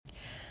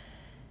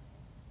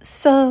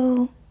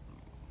So,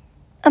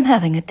 I'm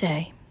having a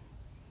day.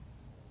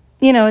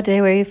 A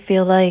day where you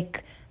feel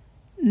like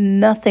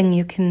nothing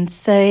you can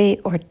say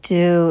or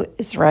do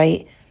is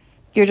right.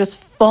 You're just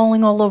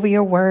falling all over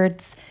your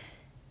words.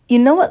 You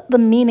know what the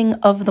meaning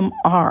of them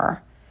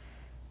are.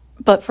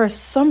 But for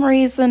some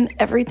reason,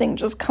 everything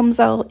just comes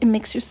out and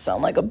makes you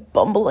sound like a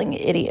bumbling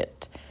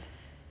idiot.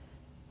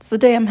 It's the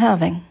day I'm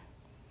having.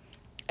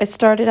 I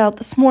started out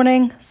this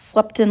morning,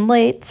 slept in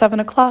late, 7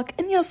 o'clock,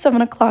 and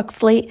 7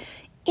 o'clock's late,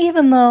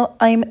 even though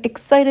I'm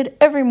excited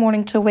every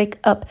morning to wake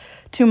up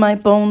to my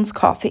Bones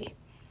coffee.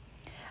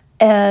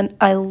 And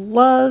I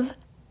love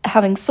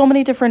having so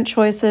many different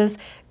choices.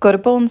 Go to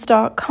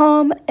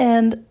bones.com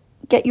and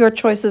get your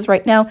choices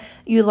right now.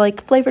 You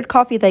like flavored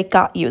coffee, they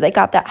got you. They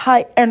got that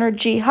high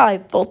energy, high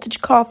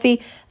voltage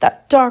coffee,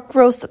 that dark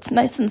roast that's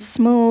nice and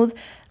smooth.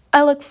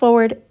 I look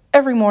forward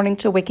every morning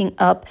to waking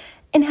up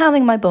and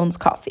having my Bones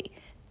coffee.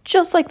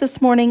 Just like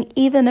this morning,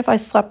 even if I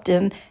slept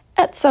in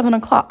at 7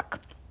 o'clock.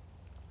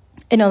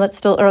 I know that's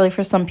still early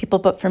for some people,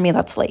 but for me,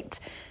 that's late.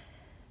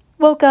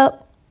 Woke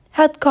up,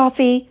 had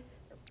coffee,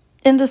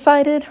 and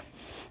decided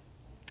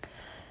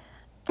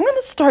I'm going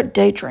to start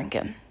day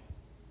drinking.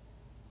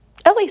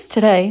 At least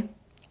today.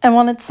 I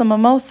wanted some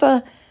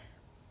mimosa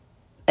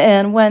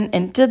and went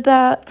and did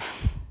that.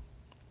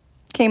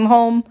 Came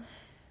home,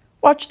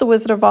 watched The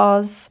Wizard of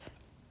Oz.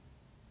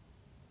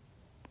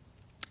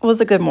 It was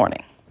a good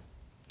morning.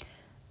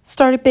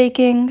 Started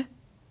baking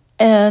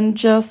and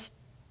just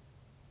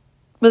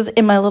was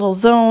in my little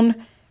zone.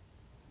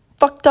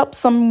 Fucked up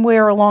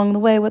somewhere along the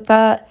way with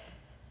that.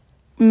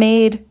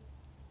 Made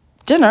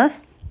dinner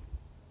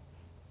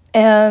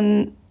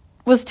and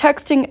was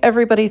texting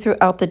everybody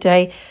throughout the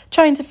day,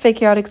 trying to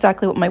figure out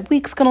exactly what my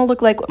week's going to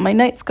look like, what my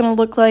night's going to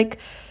look like,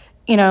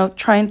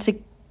 trying to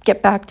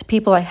get back to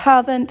people I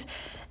haven't.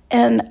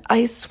 And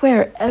I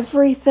swear,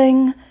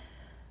 everything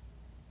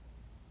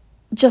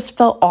just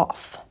felt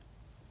off.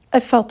 I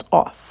felt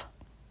off.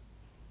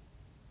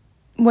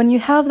 When you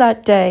have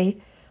that day,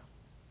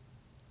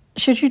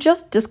 should you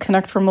just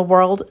disconnect from the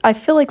world? I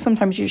feel like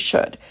sometimes you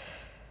should.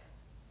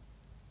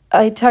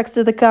 I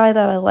texted the guy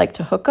that I like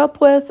to hook up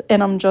with,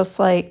 and I'm just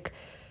like,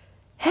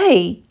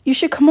 hey, you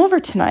should come over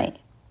tonight.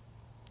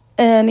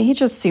 And he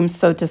just seems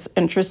so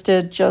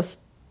disinterested,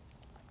 just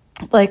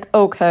like,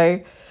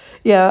 okay,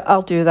 yeah,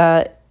 I'll do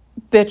that.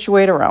 Bitch,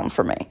 wait around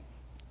for me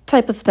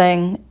type of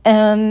thing.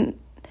 And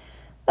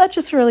that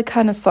just really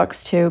kind of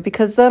sucks too,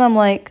 because then I'm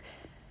like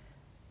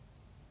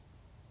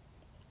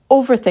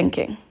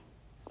overthinking,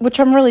 which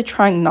I'm really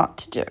trying not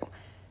to do.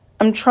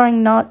 I'm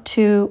trying not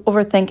to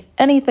overthink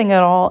anything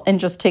at all and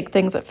just take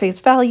things at face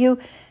value.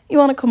 You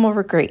want to come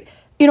over, great.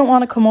 You don't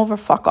want to come over,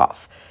 fuck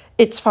off.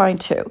 It's fine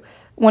too.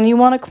 When you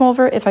want to come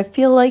over, if I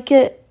feel like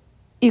it,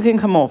 you can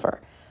come over.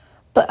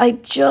 But I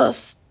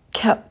just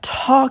kept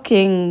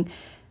talking,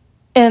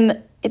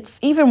 and it's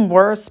even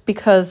worse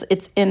because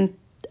it's in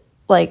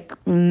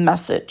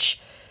message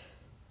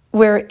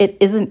where it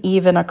isn't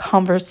even a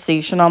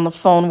conversation on the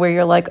phone where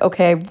you're like,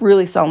 okay, I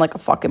really sound like a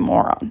fucking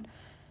moron.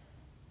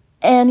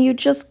 And you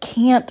just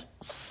can't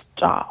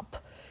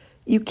stop.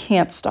 You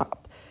can't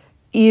stop.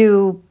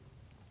 You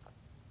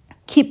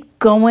keep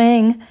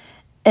going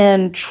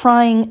and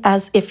trying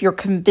as if you're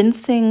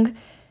convincing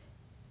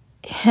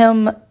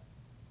him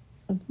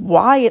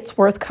why it's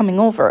worth coming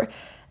over.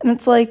 And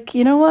it's like,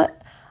 you know what?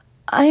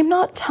 I'm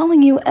not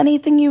telling you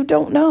anything you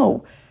don't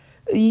know.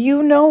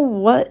 You know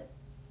what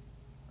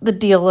the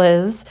deal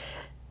is.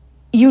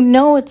 You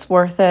know it's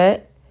worth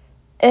it.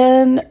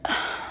 And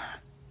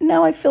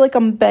now I feel like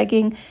I'm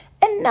begging.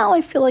 And now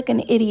I feel like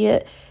an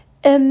idiot.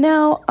 And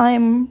now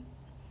I'm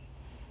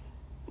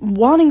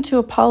wanting to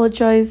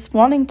apologize,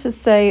 wanting to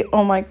say,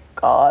 oh my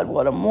God,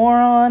 what a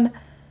moron.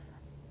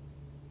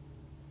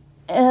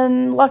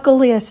 And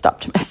luckily I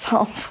stopped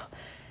myself.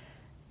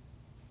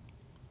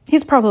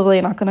 He's probably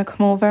not going to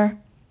come over.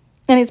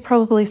 And he's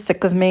probably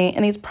sick of me.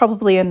 And he's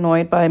probably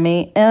annoyed by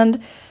me.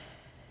 And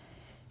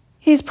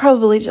he's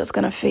probably just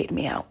going to fade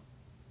me out.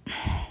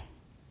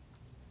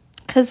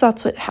 Because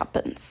that's what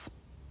happens.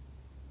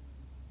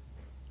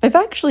 I've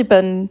actually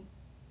been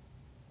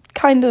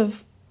kind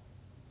of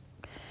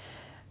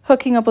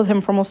hooking up with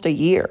him for almost a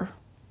year.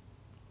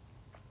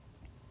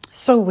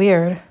 So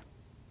weird.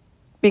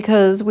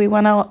 Because we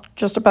went out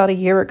just about a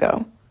year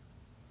ago.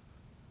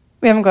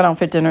 We haven't gone out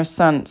for dinner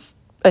since.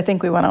 I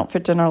think we went out for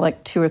dinner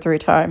like 2 or 3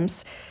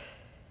 times.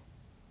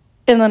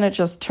 And then it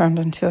just turned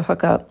into a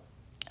hookup.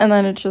 And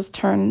then it just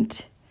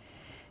turned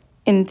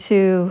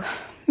into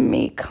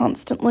me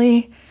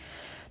constantly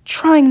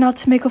trying not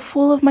to make a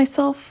fool of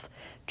myself,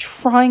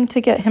 trying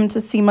to get him to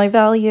see my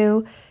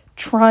value,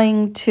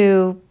 trying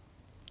to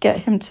get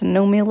him to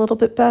know me a little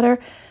bit better,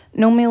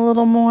 know me a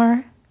little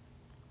more.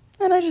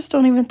 And I just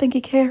don't even think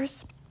he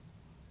cares.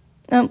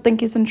 I don't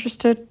think he's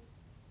interested.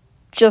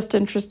 Just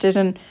interested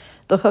in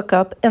the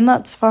hookup, and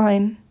that's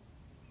fine.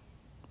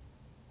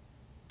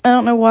 I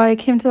don't know why I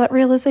came to that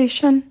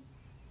realization.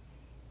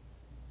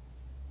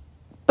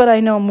 But I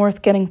know I'm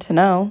worth getting to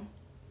know.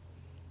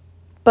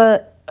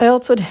 But I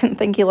also didn't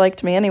think he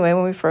liked me anyway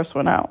when we first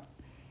went out.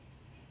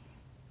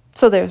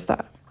 So there's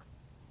that.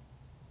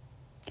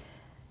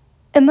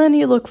 And then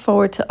you look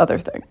forward to other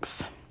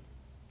things.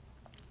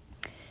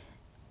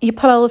 You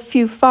put out a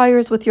few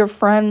fires with your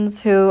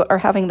friends who are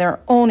having their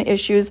own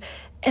issues,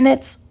 and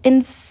it's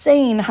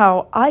insane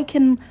how I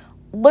can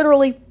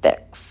literally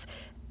fix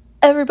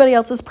everybody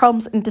else's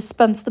problems and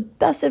dispense the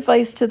best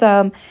advice to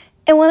them.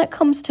 And when it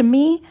comes to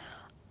me,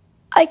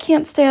 I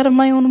can't stay out of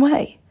my own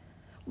way.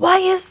 Why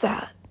is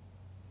that?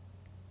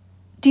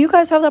 Do you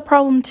guys have that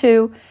problem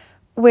too,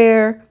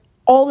 where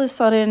all of a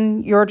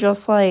sudden you're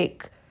just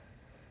like,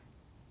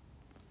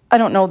 I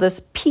don't know,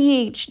 this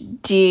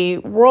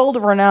PhD,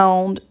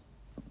 world-renowned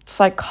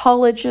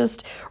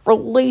psychologist,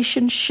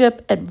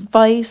 relationship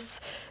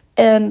advice,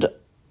 and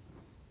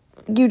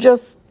you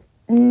just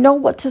know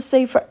what to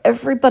say for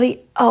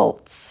everybody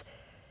else.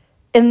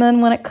 And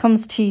then when it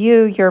comes to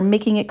you, you're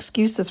making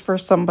excuses for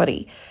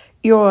somebody.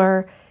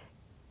 You're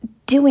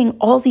doing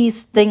all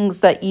these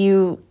things that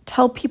you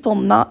tell people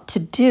not to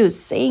do,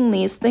 saying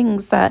these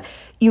things that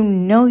you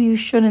know you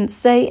shouldn't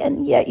say,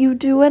 and yet you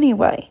do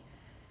anyway.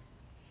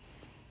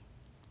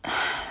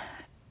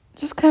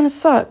 Just kind of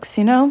sucks,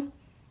 you know?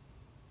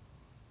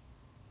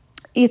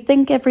 You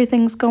think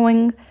everything's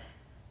going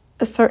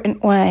a certain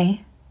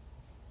way,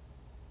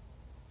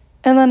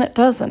 and then it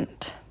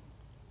doesn't.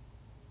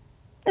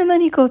 And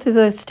then you go through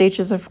the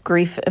stages of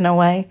grief in a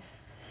way.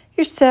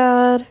 You're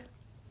sad,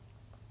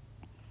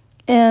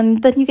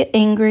 and then you get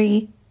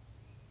angry,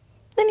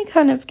 then you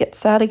kind of get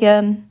sad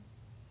again,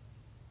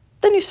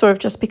 then you sort of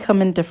just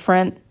become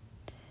indifferent,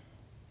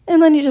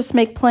 and then you just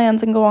make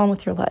plans and go on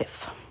with your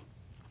life.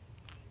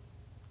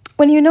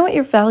 When you know what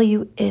your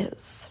value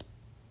is,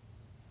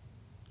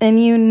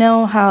 and you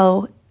know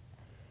how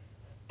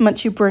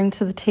much you bring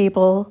to the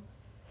table,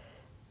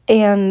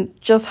 and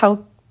just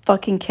how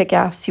fucking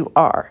kick-ass you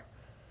are,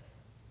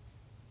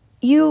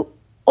 you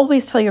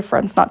always tell your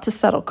friends not to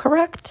settle,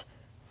 correct?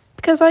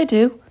 Because I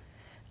do.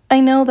 I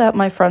know that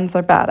my friends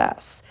are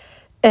badass,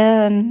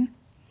 and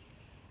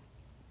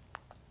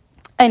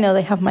I know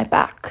they have my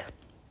back.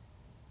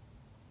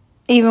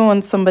 Even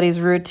when somebody's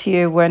rude to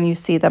you when you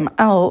see them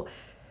out,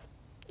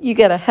 you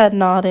get a head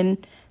nod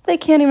and they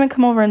can't even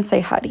come over and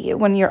say hi to you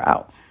when you're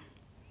out.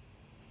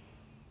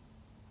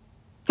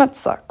 That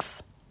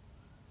sucks.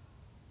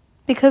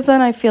 Because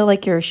then I feel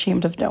like you're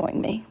ashamed of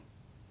knowing me.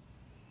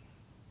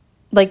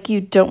 Like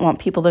you don't want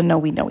people to know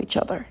we know each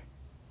other.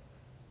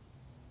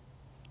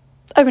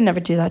 I would never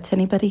do that to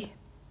anybody.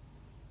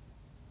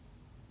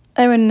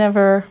 I would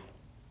never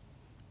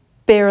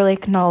barely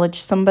acknowledge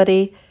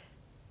somebody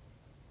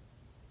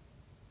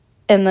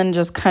and then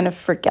just kind of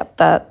forget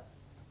that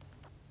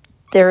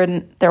they're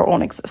in their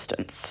own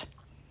existence.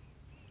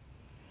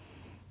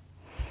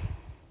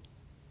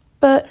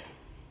 But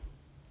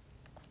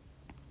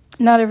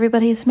not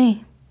everybody is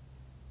me.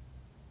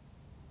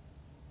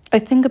 I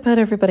think about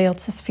everybody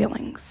else's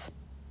feelings.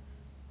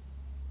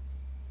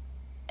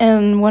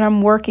 And what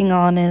I'm working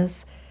on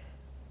is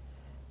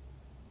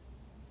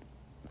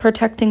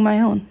protecting my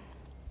own.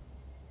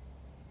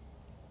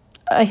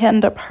 I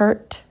end up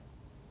hurt.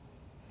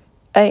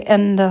 I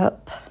end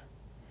up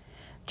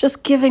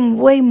just giving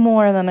way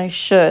more than I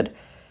should.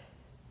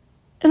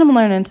 And I'm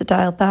learning to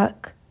dial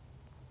back.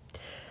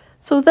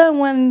 So then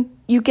when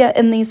you get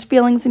in these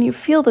feelings and you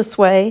feel this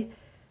way,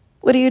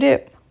 what do?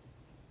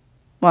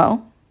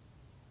 Well,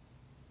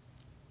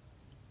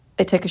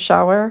 I take a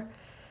shower,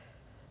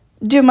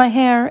 do my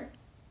hair,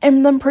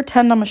 and then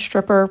pretend I'm a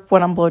stripper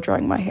when I'm blow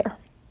drying my hair.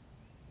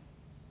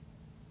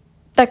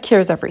 That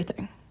cures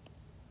everything.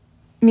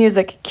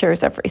 Music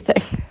cures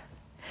everything.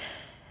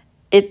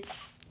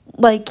 It's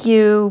like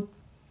you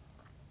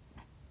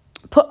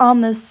put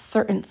on this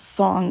certain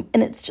song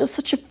and it's just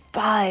such a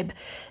vibe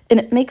and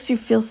it makes you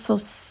feel so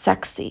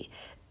sexy,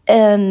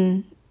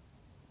 and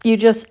you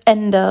just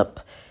end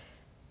up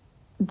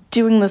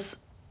doing this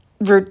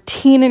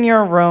routine in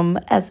your room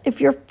as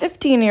if you're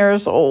 15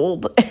 years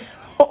old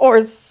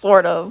or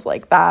sort of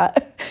like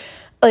that.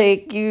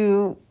 Like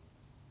you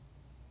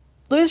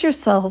lose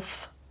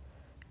yourself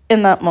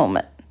in that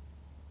moment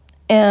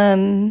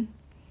and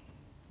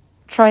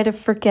try to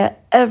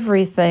forget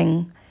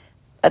everything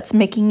that's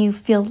making you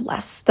feel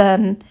less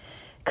than,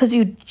 because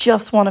you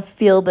just want to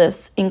feel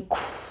this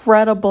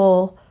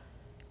incredible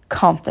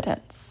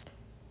confidence.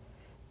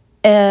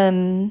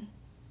 And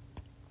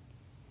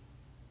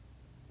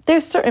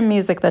there's certain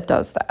music that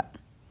does that.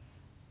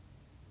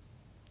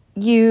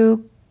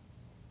 You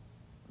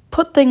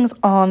put things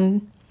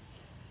on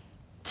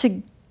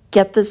to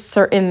get this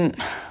certain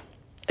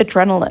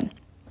adrenaline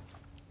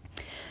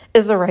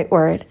is the right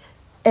word.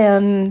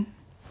 And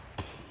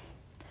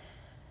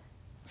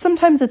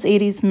sometimes it's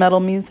 80s metal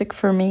music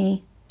for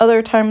me.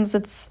 Other times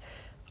it's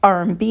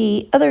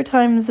R&B. Other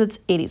times it's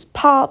 80s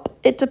pop.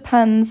 It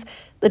depends.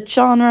 The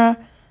genre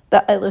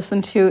that I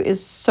listen to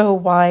is so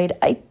wide.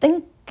 I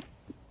think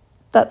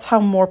that's how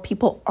more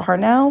people are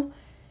now.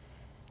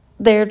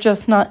 They're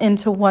just not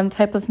into one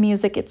type of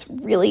music. It's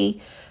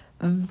really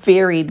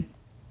varied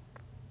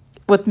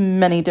with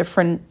many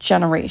different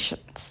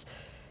generations.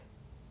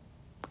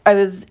 I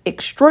was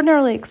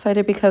extraordinarily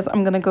excited because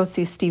I'm going to go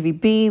see Stevie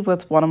B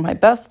with one of my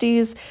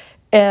besties,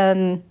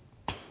 and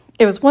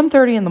it was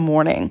 1:30 in the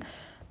morning,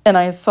 and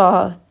I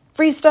saw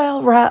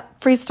freestyle,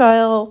 rap,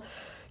 freestyle,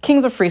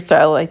 Kings of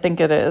Freestyle, I think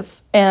it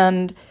is,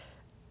 and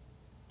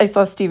I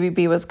saw Stevie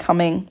B was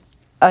coming.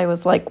 I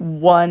was like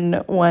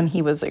one when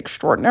he was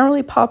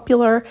extraordinarily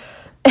popular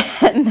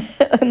and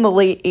in the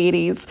late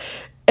 80s,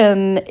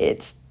 and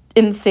it's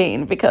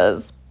insane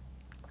because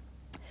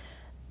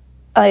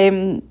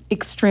I'm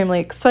extremely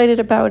excited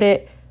about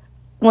it.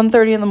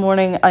 1:30 in the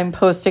morning, I'm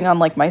posting on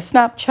like my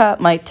Snapchat,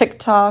 my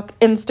TikTok,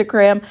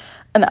 Instagram,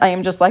 and I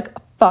am just like,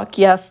 fuck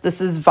yes,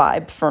 this is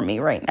vibe for me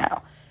right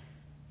now.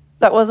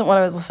 That wasn't what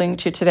I was listening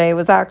to today. It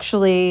was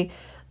actually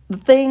the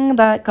thing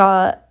that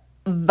got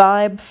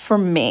vibe for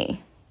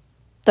me,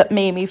 that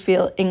made me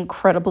feel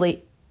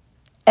incredibly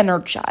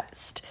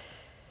energized,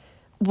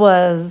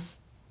 was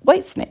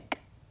Whitesnake.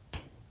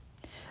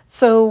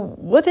 So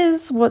what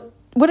is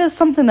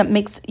something that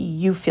makes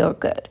you feel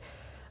good?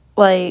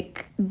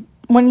 Like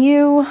when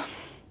you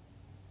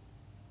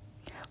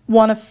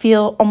want to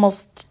feel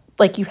almost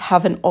like you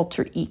have an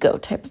alter ego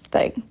type of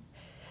thing.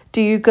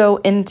 Do you go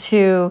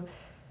into,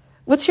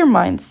 what's your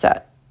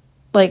mindset?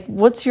 Like,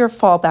 what's your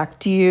fallback?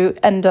 Do you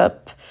end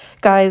up,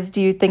 guys,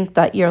 do you think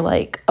that you're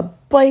like a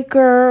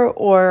biker,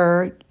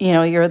 or, you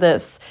know, you're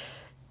this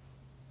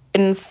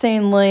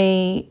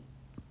insanely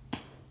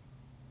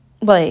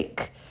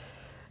like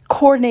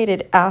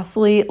coordinated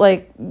athlete?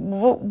 Like,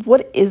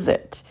 what is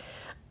it?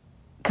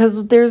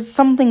 Because there's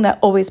something that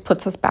always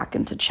puts us back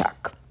into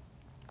check.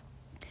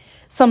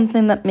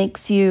 Something that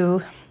makes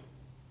you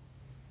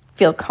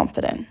feel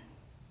confident.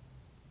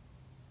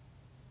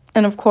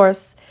 And of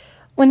course,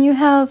 when you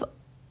have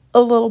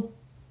a little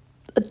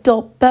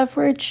adult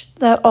beverage,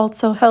 that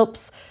also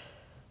helps.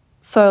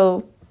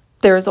 So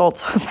there's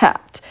also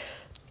that.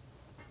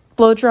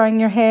 Blow drying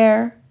your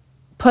hair,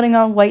 putting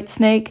on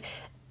Whitesnake,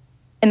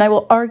 and I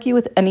will argue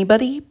with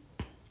anybody,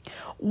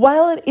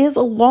 while it is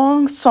a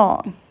long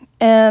song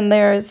and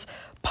there's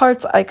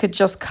parts I could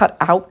just cut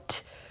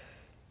out,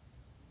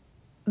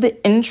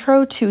 the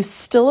intro to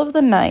Still of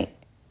the Night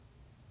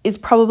is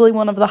probably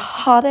one of the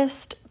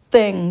hottest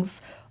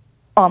things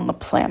on the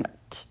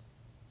planet.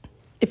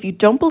 If you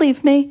don't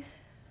believe me,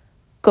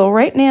 go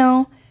right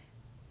now,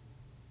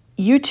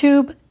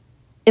 YouTube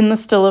In the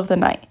Still of the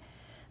Night.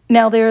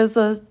 Now there's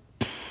a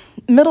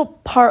middle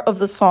part of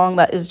the song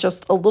that is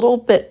just a little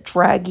bit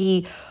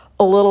draggy,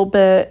 a little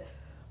bit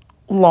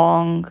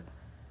long.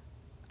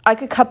 I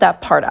could cut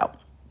that part out.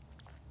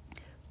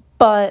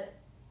 But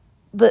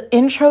the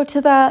intro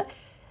to that,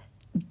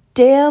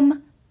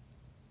 damn,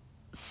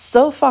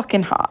 so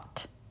fucking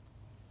hot.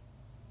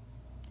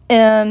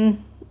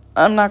 And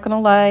I'm not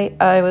gonna lie,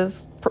 I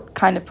was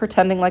kind of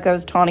pretending like I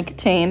was Tawny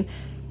Katane,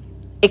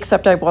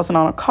 except I wasn't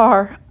on a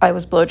car. I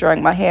was blow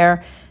drying my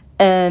hair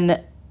and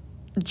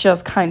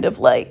just kind of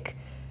like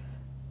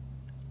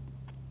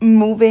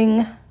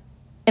moving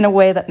in a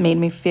way that made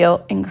me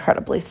feel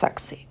incredibly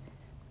sexy.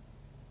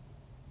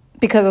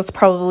 Because it's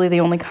probably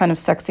the only kind of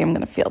sexy I'm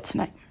gonna feel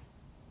tonight.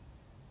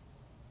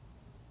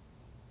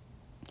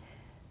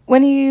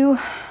 When you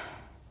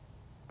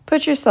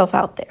put yourself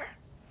out there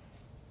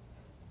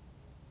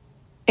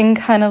and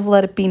kind of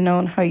let it be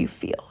known how you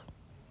feel.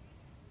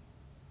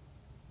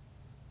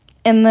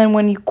 And then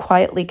when you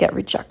quietly get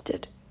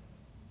rejected,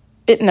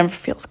 it never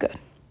feels good.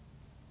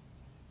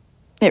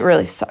 It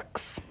really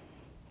sucks.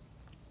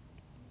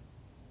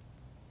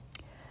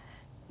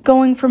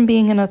 Going from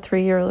being in a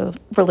 3-year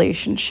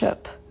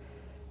relationship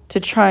to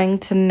trying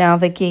to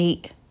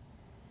navigate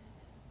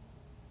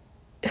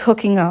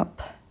hooking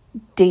up,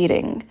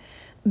 dating,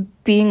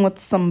 being with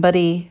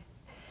somebody,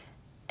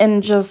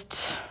 and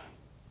just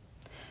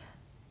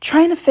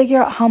trying to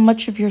figure out how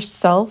much of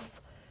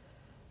yourself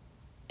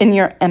and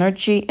your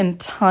energy and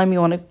time you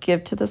want to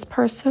give to this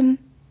person.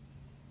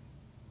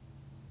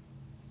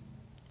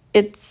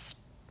 It's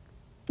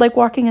like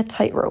walking a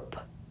tightrope.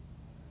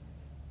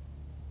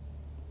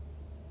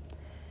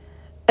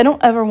 I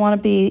don't ever want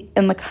to be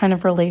in the kind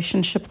of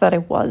relationship that I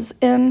was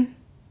in.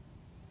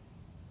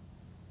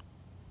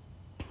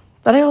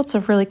 But I also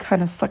really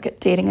kind of suck at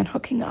dating and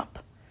hooking up.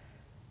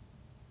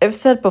 I've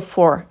said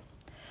before,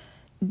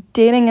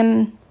 dating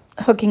and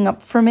hooking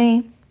up for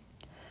me,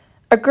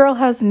 a girl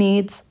has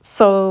needs,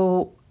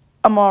 so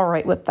I'm all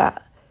right with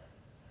that.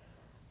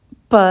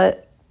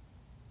 But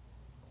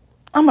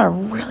I'm a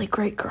really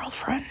great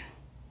girlfriend.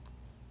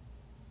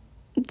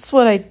 It's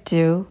what I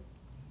do.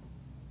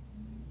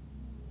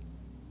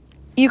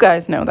 You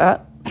guys know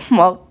that.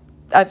 Well,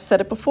 I've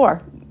said it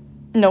before.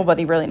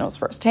 Nobody really knows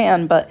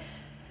firsthand, but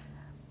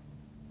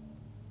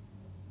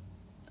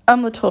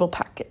I'm the total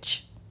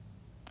package.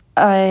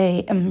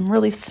 I am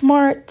really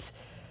smart.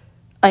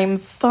 I'm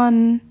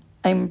fun.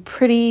 I'm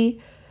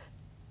pretty.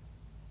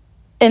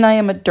 And I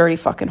am a dirty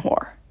fucking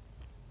whore.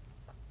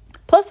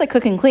 Plus, I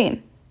cook and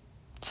clean.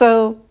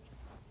 So,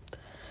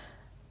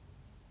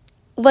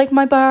 like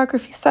my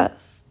biography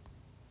says,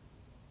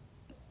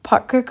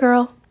 pot good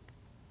girl,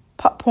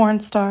 pot porn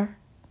star,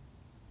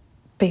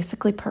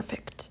 basically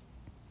perfect.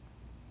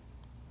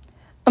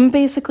 I'm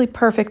basically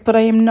perfect, but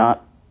I am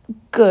not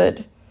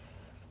good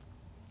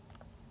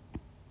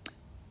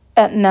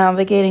at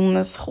navigating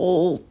this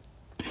whole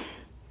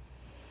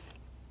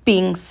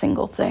being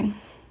single thing.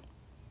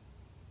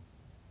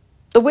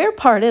 The weird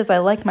part is I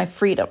like my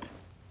freedom.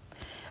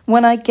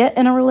 When I get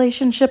in a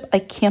relationship, I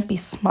can't be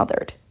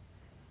smothered.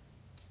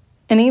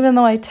 And even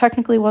though I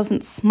technically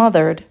wasn't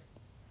smothered,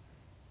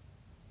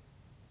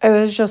 I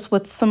was just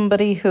with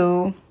somebody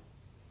who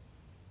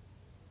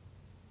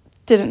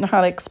didn't know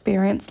how to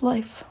experience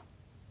life.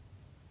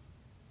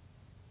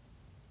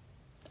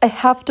 I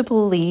have to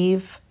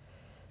believe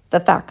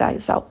that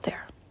guy's out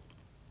there.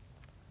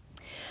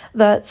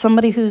 That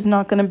somebody who's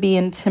not going to be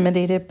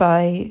intimidated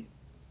by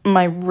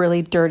my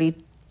really dirty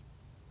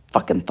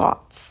fucking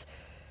thoughts.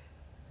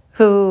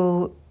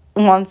 Who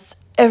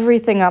wants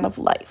everything out of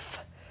life.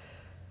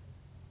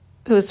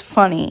 Who's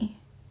funny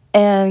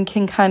and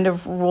can kind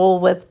of roll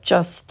with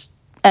just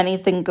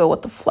anything, go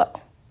with the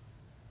flow.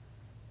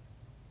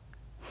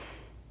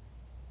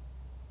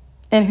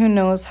 And who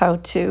knows how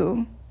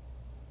to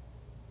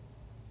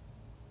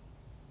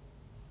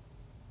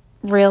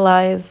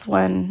realize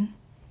when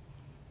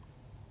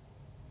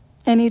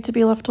I need to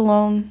be left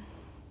alone,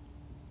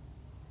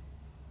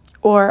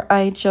 or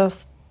I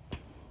just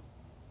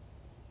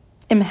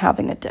am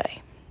having a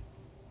day.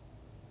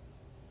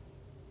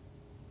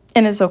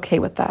 And is okay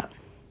with that.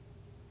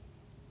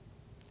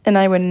 And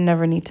I would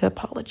never need to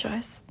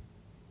apologize.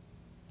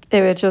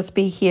 It would just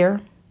be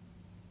here.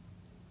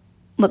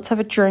 Let's have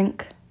a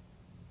drink.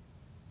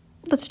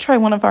 Let's try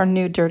one of our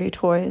new dirty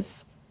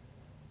toys.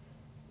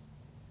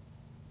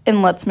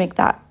 And let's make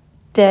that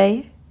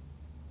day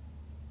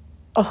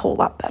a whole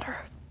lot better.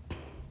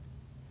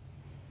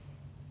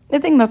 I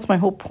think that's my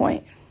whole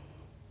point.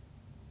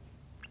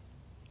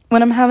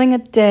 When I'm having a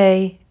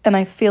day and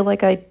I feel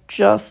like I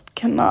just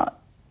cannot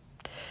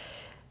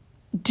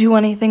do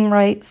anything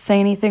right, say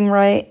anything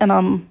right, and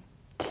I'm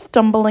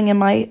stumbling in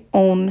my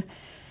own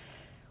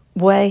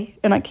way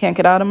and I can't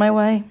get out of my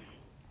way,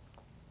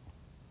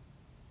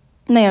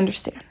 and they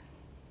understand.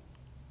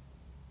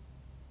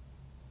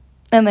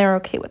 And they're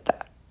okay with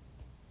that.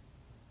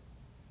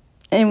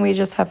 And we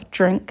just have a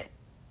drink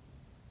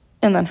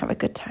and then have a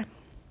good time.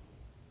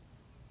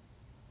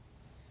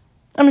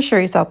 I'm sure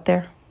he's out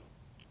there.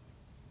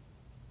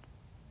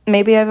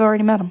 Maybe I've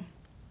already met him.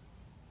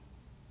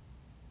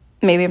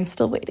 Maybe I'm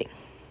still waiting.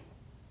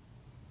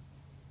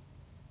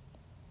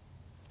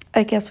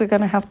 I guess we're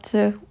going to have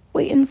to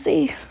wait and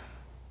see.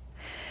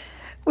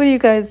 What do you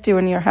guys do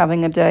when you're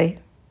having a day?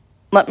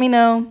 Let me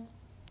know.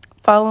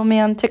 Follow me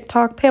on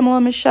TikTok,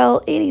 Pamela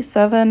Michelle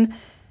 87,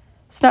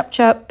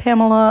 Snapchat,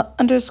 Pamela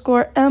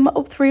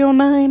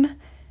 _M0309,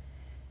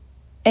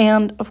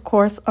 and of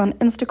course on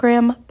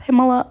Instagram,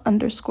 Pamela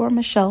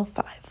 _Michelle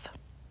 5.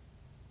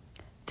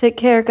 Take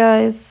care,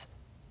 guys.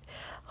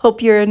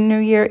 Hope your new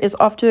year is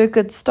off to a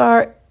good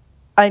start.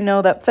 I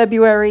know that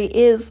February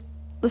is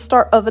the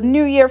start of a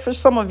new year for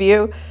some of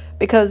you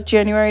because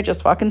January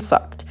just fucking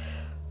sucked.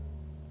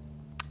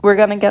 We're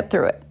going to get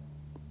through it.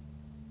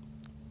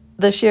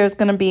 This year is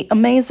going to be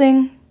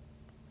amazing.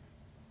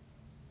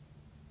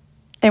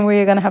 And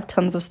we're going to have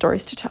tons of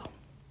stories to tell.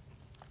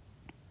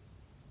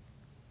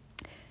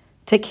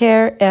 Take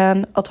care,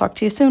 and I'll talk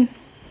to you soon.